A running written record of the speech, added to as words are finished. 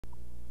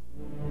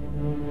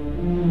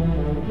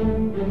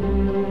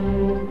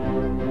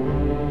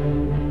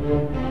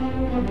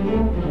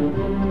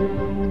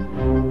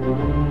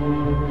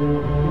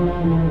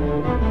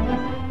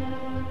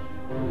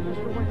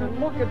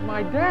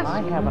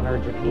I have an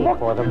urgent need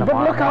for them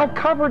tomorrow. But look how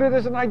covered it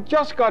is, and I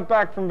just got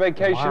back from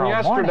vacation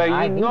yesterday.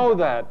 You know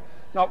that.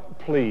 Now,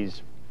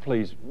 please,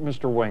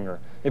 Mr. Winger,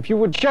 if you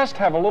would just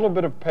have a little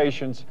bit of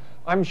patience,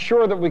 I'm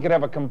sure that we could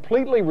have a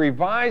completely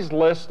revised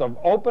list of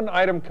open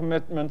item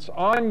commitments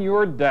on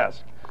your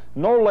desk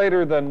no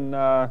later than,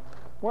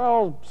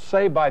 well,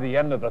 say by the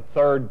end of the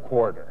third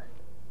quarter.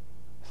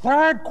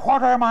 Third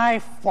quarter my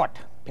foot,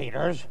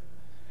 Peters.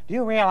 Do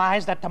you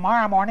realize that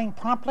tomorrow morning,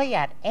 promptly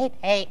at 8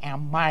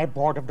 a.m., my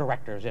board of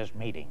directors is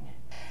meeting?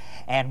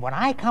 And when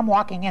I come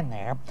walking in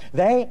there,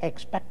 they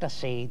expect to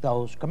see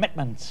those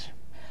commitments.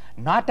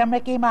 Not the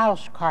Mickey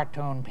Mouse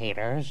cartoon,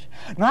 Peters.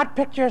 Not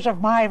pictures of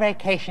my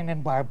vacation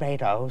in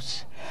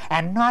Barbados.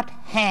 And not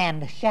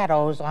hand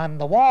shadows on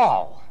the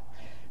wall.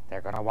 They're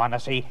going to want to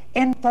see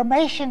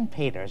information,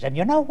 Peters. And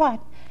you know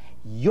what?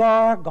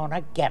 You're going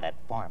to get it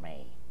for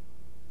me.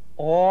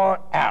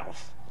 Or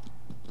else.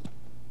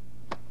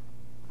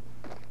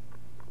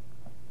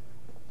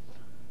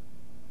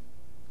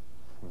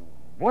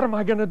 What am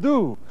I going to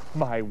do?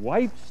 My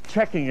wife's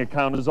checking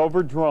account is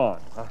overdrawn.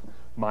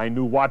 My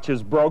new watch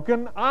is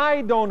broken.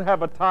 I don't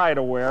have a tie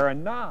to wear,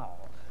 and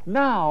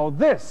now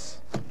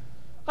this.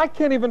 I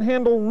can't even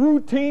handle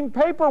routine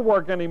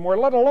paperwork anymore,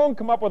 let alone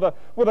come up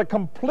with a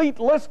complete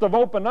list of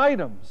open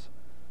items.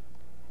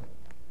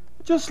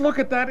 Just look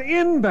at that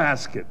in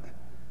basket.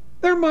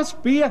 There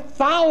must be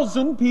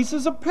 1,000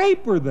 pieces of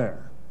paper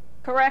there.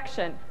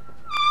 Correction.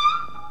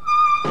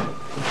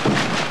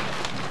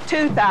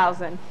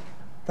 2,000.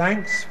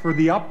 Thanks for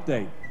the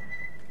update.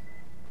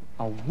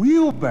 A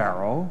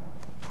wheelbarrow?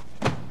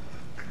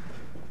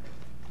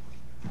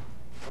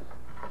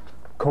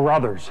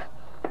 Carruthers,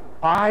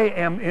 I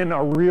am in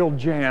a real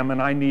jam and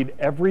I need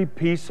every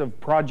piece of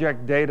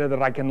project data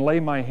that I can lay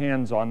my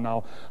hands on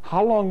now.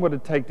 How long would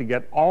it take to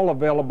get all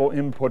available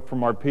input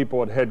from our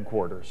people at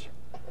headquarters?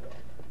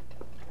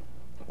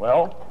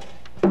 Well,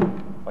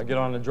 if I get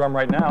on the drum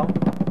right now,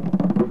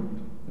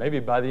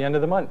 maybe by the end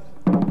of the month.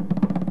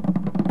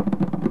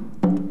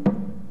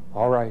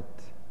 All right.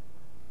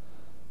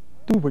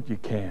 Do what you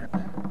can.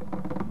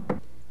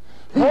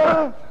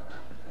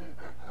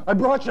 I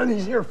brought you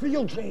these here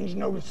field change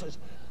notices.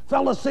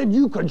 Fella said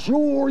you could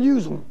sure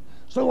use them,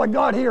 so I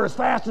got here as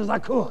fast as I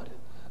could.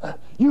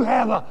 You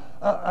have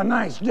a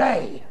nice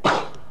day.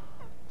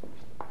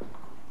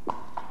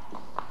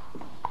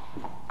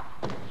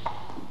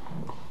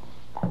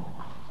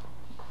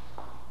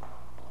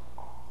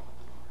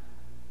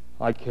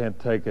 I can't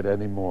take it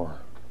anymore.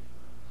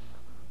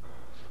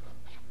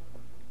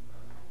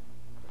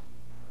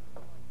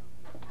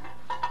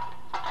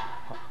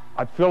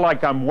 I feel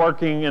like I'm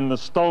working in the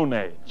Stone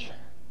Age.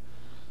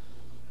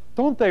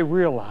 Don't they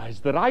realize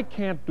that I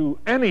can't do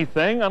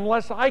anything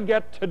unless I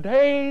get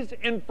today's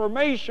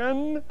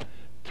information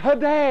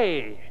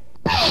today?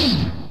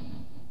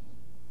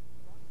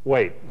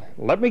 Wait,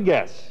 let me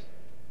guess.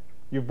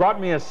 You brought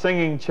me a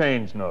singing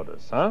change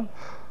notice, huh?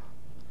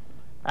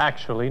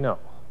 Actually, no.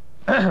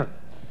 I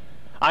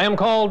am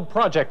called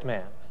Project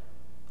Man,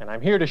 and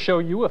I'm here to show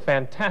you a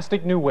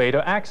fantastic new way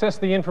to access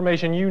the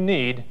information you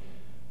need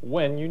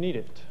when you need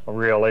it.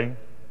 Really?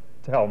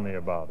 Tell me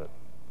about it.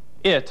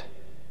 It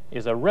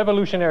is a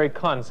revolutionary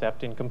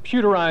concept in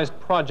computerized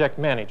project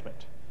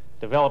management,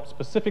 developed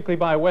specifically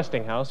by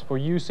Westinghouse for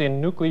use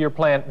in nuclear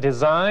plant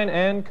design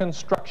and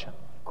construction.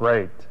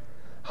 Great.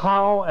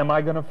 How am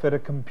I going to fit a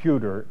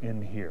computer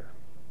in here?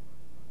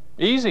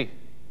 Easy.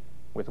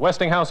 With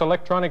Westinghouse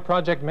Electronic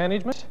Project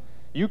Management,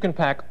 you can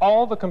pack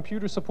all the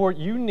computer support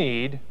you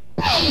need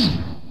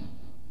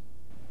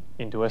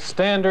into a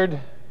standard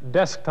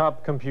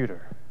desktop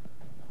computer.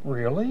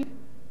 Really?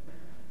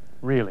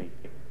 Really.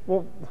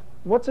 Well,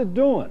 what's it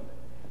doing?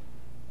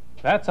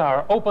 That's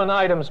our open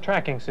items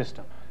tracking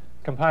system,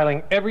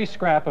 compiling every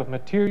scrap of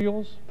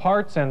materials,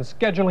 parts, and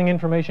scheduling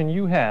information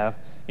you have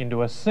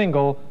into a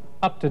single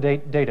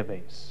up-to-date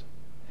database.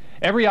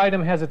 Every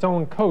item has its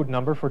own code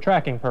number for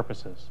tracking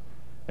purposes.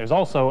 There's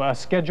also a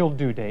scheduled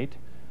due date,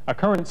 a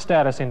current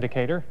status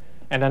indicator,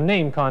 and a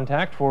name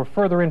contact for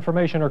further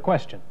information or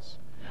questions.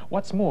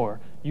 What's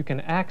more, you can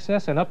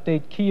access and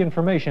update key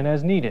information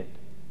as needed.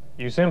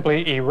 You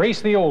simply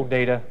erase the old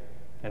data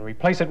and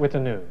replace it with the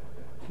new.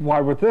 Why,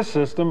 with this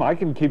system, I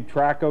can keep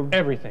track of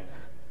everything.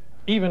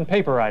 Even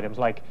paper items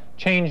like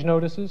change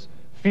notices,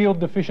 field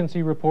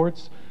deficiency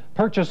reports,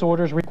 purchase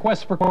orders,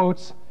 requests for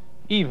quotes,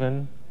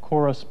 even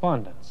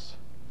correspondence.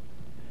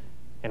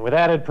 And with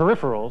added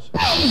peripherals,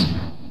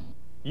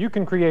 you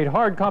can create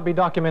hard copy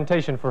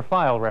documentation for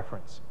file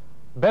reference.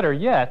 Better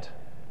yet,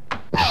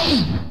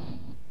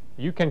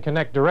 you can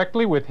connect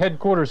directly with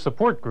headquarters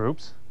support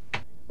groups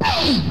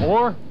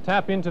or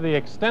tap into the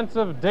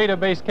extensive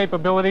database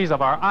capabilities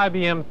of our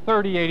IBM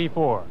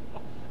 3084.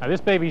 Now,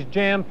 this baby's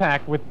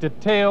jam-packed with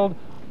detailed,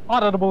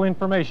 auditable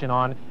information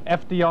on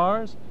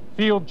FDRs,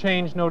 field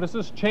change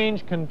notices,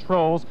 change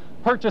controls,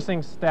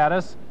 purchasing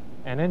status,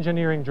 and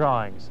engineering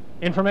drawings.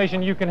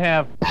 Information you can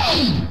have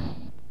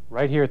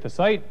right here at the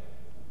site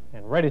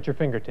and right at your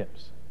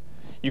fingertips.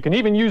 You can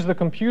even use the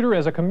computer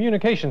as a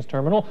communications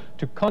terminal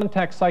to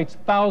contact sites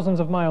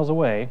thousands of miles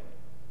away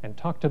and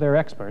talk to their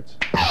experts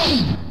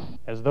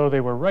as though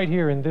they were right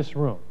here in this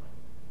room.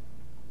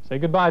 Say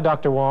goodbye,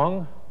 Dr.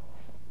 Wong.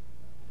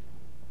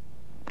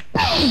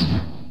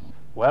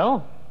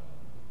 Well,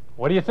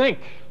 what do you think?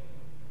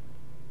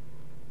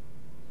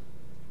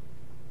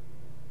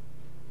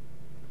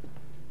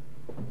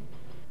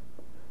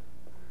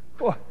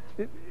 Well,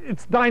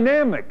 it's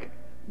dynamic,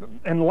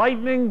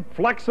 enlightening,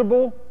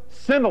 flexible,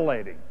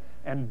 scintillating,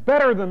 and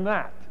better than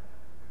that.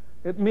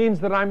 It means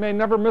that I may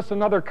never miss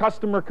another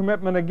customer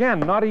commitment again,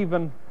 not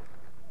even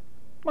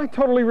my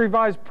totally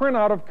revised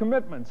printout of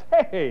commitments.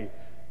 Hey,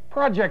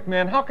 project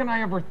man, how can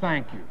I ever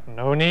thank you?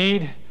 No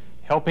need.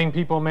 Helping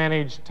people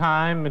manage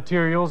time,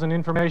 materials, and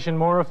information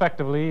more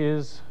effectively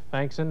is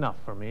thanks enough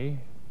for me.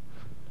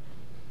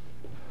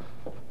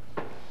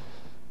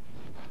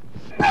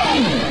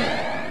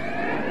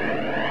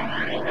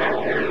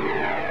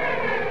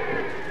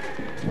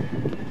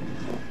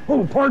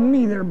 Oh, pardon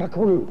me there,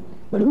 buckaroo,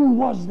 but who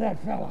was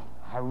that fella?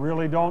 I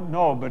really don't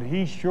know, but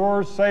he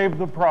sure saved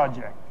the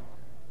project.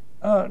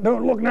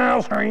 Don't look now,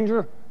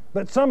 stranger,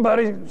 but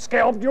somebody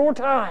scalped your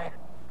tie.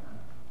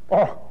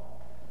 Oh,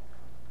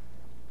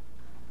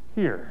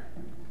 here.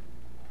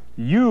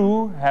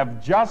 You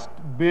have just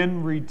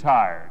been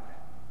retired.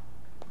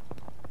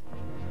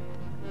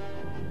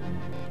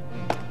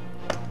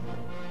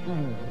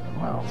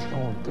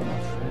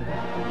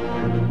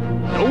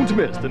 Don't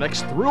miss the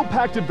next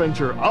thrill-packed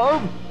adventure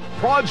of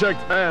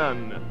Project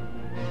Man.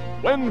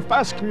 When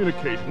fast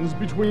communications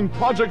between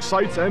project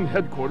sites and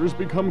headquarters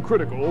become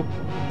critical,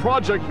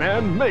 Project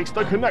Man makes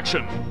the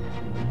connection.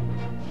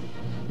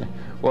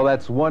 Well,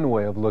 that's one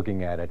way of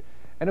looking at it.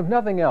 And if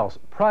nothing else,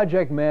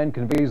 Project Man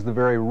conveys the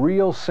very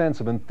real sense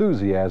of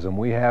enthusiasm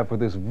we have for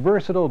this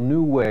versatile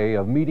new way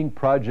of meeting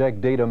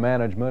project data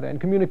management and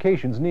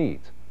communications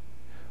needs.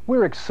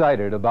 We're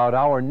excited about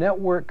our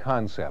network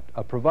concept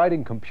of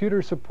providing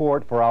computer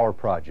support for our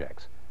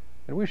projects.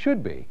 And we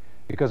should be,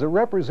 because it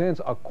represents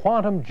a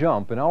quantum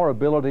jump in our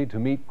ability to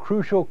meet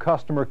crucial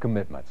customer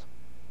commitments.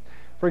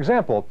 For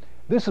example,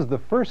 this is the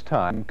first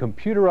time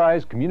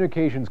computerized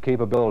communications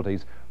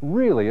capabilities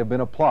really have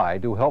been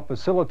applied to help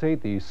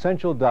facilitate the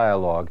essential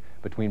dialogue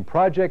between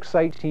project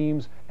site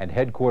teams and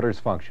headquarters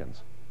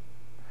functions.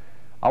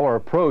 Our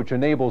approach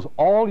enables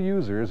all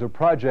users of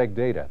project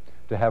data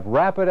to have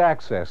rapid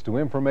access to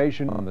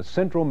information on the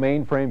central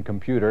mainframe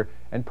computer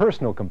and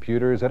personal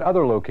computers at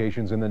other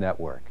locations in the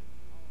network.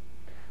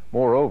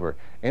 Moreover,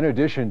 in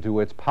addition to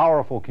its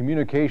powerful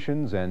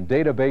communications and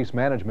database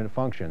management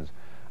functions,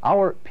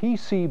 our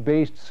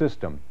PC-based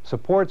system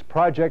supports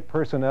project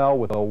personnel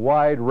with a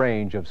wide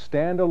range of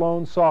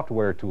standalone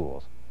software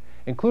tools,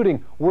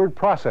 including word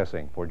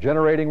processing for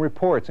generating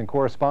reports and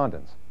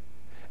correspondence,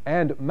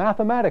 and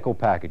mathematical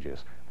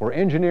packages for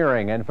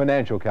engineering and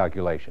financial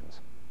calculations.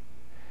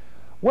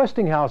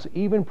 Westinghouse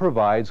even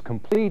provides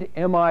complete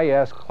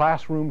MIS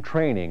classroom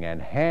training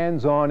and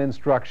hands-on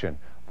instruction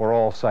for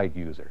all site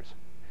users.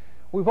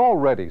 We've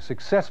already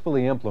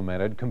successfully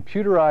implemented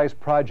computerized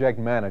project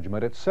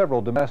management at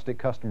several domestic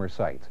customer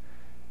sites,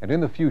 and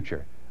in the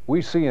future,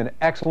 we see an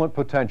excellent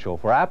potential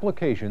for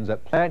applications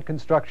at plant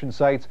construction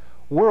sites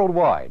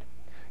worldwide,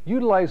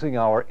 utilizing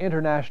our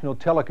international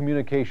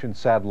telecommunications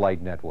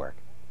satellite network.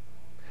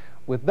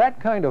 With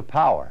that kind of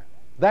power,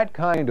 that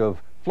kind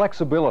of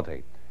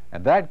flexibility,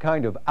 and that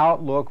kind of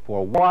outlook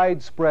for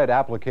widespread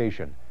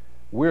application,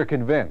 we're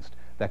convinced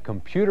that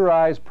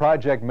computerized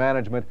project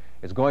management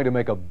is going to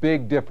make a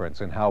big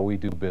difference in how we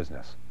do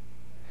business.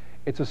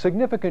 It's a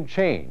significant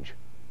change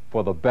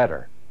for the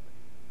better,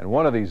 and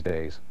one of these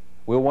days,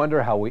 we'll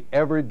wonder how we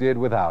ever did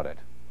without it.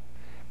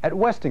 At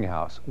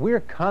Westinghouse,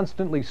 we're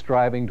constantly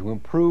striving to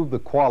improve the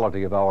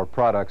quality of our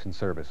products and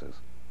services.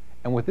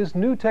 And with this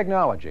new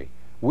technology,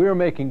 we're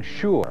making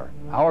sure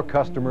our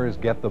customers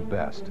get the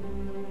best.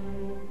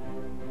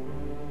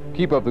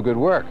 Keep up the good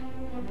work.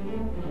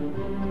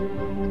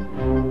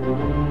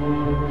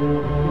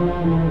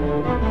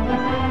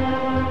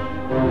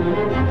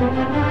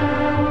 Thank you.